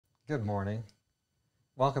Good morning.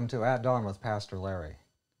 Welcome to At Dawn with Pastor Larry.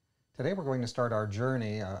 Today we're going to start our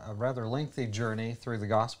journey, a rather lengthy journey through the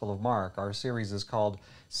Gospel of Mark. Our series is called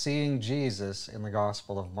Seeing Jesus in the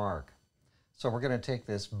Gospel of Mark. So we're going to take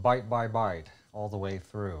this bite by bite all the way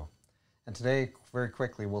through. And today, very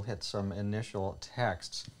quickly, we'll hit some initial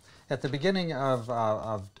texts. At the beginning of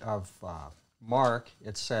Mark,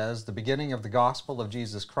 it says, the beginning of the gospel of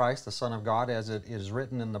Jesus Christ, the Son of God, as it is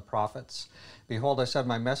written in the prophets. Behold, I send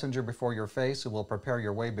my messenger before your face, who will prepare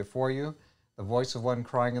your way before you. The voice of one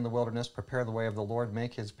crying in the wilderness, prepare the way of the Lord,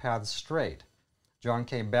 make his paths straight. John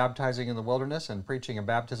came baptizing in the wilderness and preaching a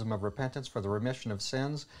baptism of repentance for the remission of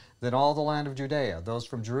sins. Then all the land of Judea, those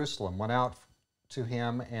from Jerusalem, went out to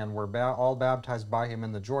him and were all baptized by him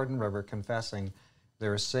in the Jordan River, confessing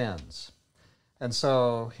their sins. And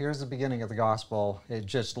so here's the beginning of the gospel. It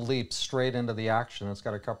just leaps straight into the action. It's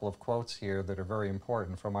got a couple of quotes here that are very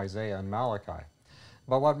important from Isaiah and Malachi.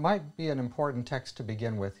 But what might be an important text to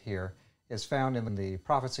begin with here is found in the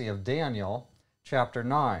prophecy of Daniel, chapter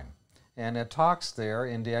 9. And it talks there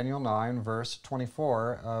in Daniel 9, verse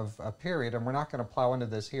 24, of a period, and we're not going to plow into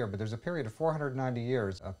this here, but there's a period of 490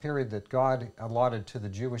 years, a period that God allotted to the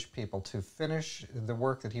Jewish people to finish the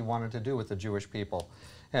work that he wanted to do with the Jewish people.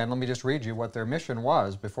 And let me just read you what their mission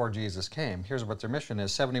was before Jesus came. Here's what their mission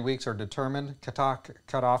is. 70 weeks are determined,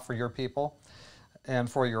 cut off for your people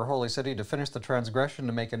and for your holy city, to finish the transgression,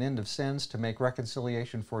 to make an end of sins, to make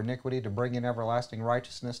reconciliation for iniquity, to bring in everlasting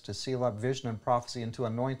righteousness, to seal up vision and prophecy, and to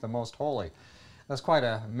anoint the most holy. That's quite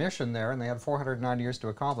a mission there, and they had 490 years to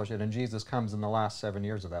accomplish it, and Jesus comes in the last 7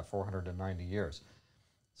 years of that 490 years.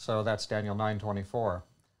 So that's Daniel 9:24.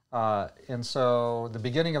 And so the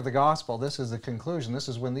beginning of the gospel, this is the conclusion. This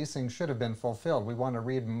is when these things should have been fulfilled. We want to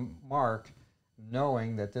read Mark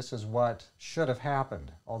knowing that this is what should have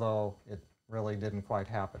happened, although it really didn't quite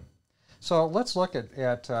happen. So let's look at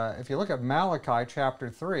if you look at Malachi chapter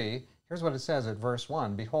 3, here's what it says at verse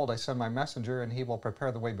 1. Behold, I send my messenger, and he will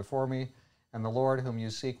prepare the way before me, and the Lord whom you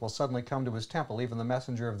seek will suddenly come to his temple, even the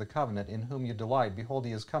messenger of the covenant, in whom you delight. Behold,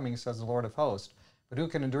 he is coming, says the Lord of hosts. But who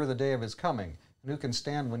can endure the day of his coming? And who can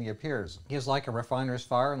stand when he appears? He is like a refiner's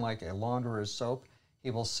fire and like a launderer's soap.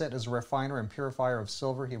 He will sit as a refiner and purifier of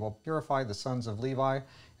silver. He will purify the sons of Levi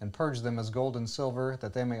and purge them as gold and silver,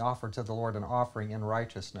 that they may offer to the Lord an offering in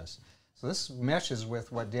righteousness. So this meshes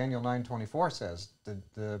with what Daniel 9:24 says.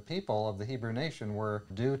 The people of the Hebrew nation were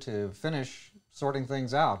due to finish sorting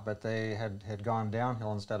things out, but they had gone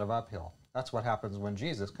downhill instead of uphill. That's what happens when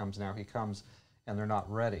Jesus comes now. He comes and they're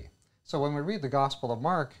not ready. So when we read the Gospel of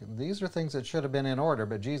Mark, these are things that should have been in order,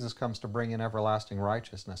 but Jesus comes to bring in everlasting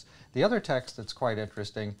righteousness. The other text that's quite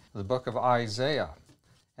interesting, the book of Isaiah,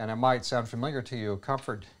 and it might sound familiar to you.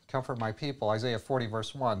 Comfort my people. Isaiah 40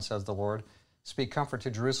 verse 1 says the Lord, speak comfort to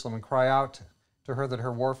Jerusalem and cry out to her that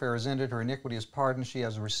her warfare is ended, her iniquity is pardoned, she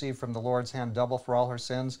has received from the Lord's hand double for all her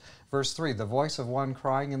sins. Verse 3, the voice of one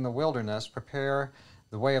crying in the wilderness, prepare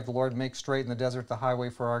the way of the Lord, make straight in the desert the highway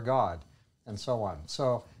for our God, and so on.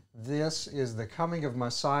 So this is the coming of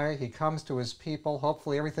Messiah. He comes to his people.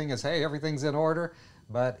 Hopefully everything's in order,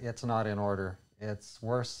 but it's not in order. It's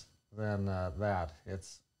worse than that.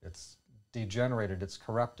 It's degenerated, it's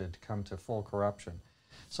corrupted, come to full corruption.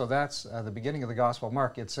 So that's the beginning of the Gospel of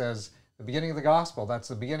Mark. It says the beginning of the gospel, that's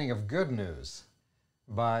the beginning of good news.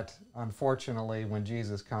 But unfortunately, when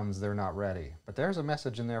Jesus comes, they're not ready. But there's a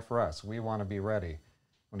message in there for us. We want to be ready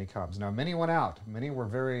when he comes. Now, many went out. Many were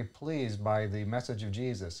very pleased by the message of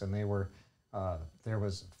Jesus, and there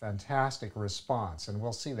was fantastic response, and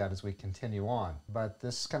we'll see that as we continue on. But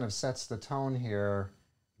this kind of sets the tone here.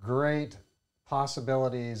 Great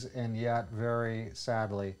possibilities, and yet very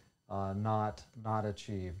sadly not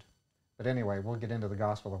achieved. But anyway, we'll get into the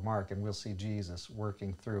Gospel of Mark, and we'll see Jesus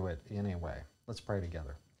working through it anyway. Let's pray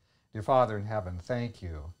together. Dear Father in heaven, thank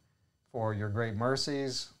you for your great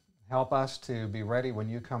mercies. Help us to be ready when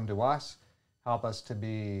you come to us. Help us to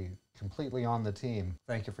be completely on the team.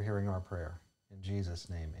 Thank you for hearing our prayer. In Jesus'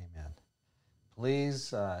 name, amen.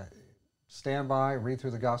 Please stand by, read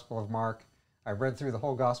through the Gospel of Mark. I read through the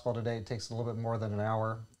whole Gospel today. It takes a little bit more than an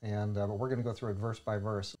hour, but we're going to go through it verse by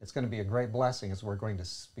verse. It's going to be a great blessing as we're going to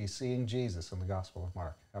be seeing Jesus in the Gospel of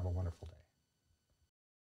Mark. Have a wonderful day.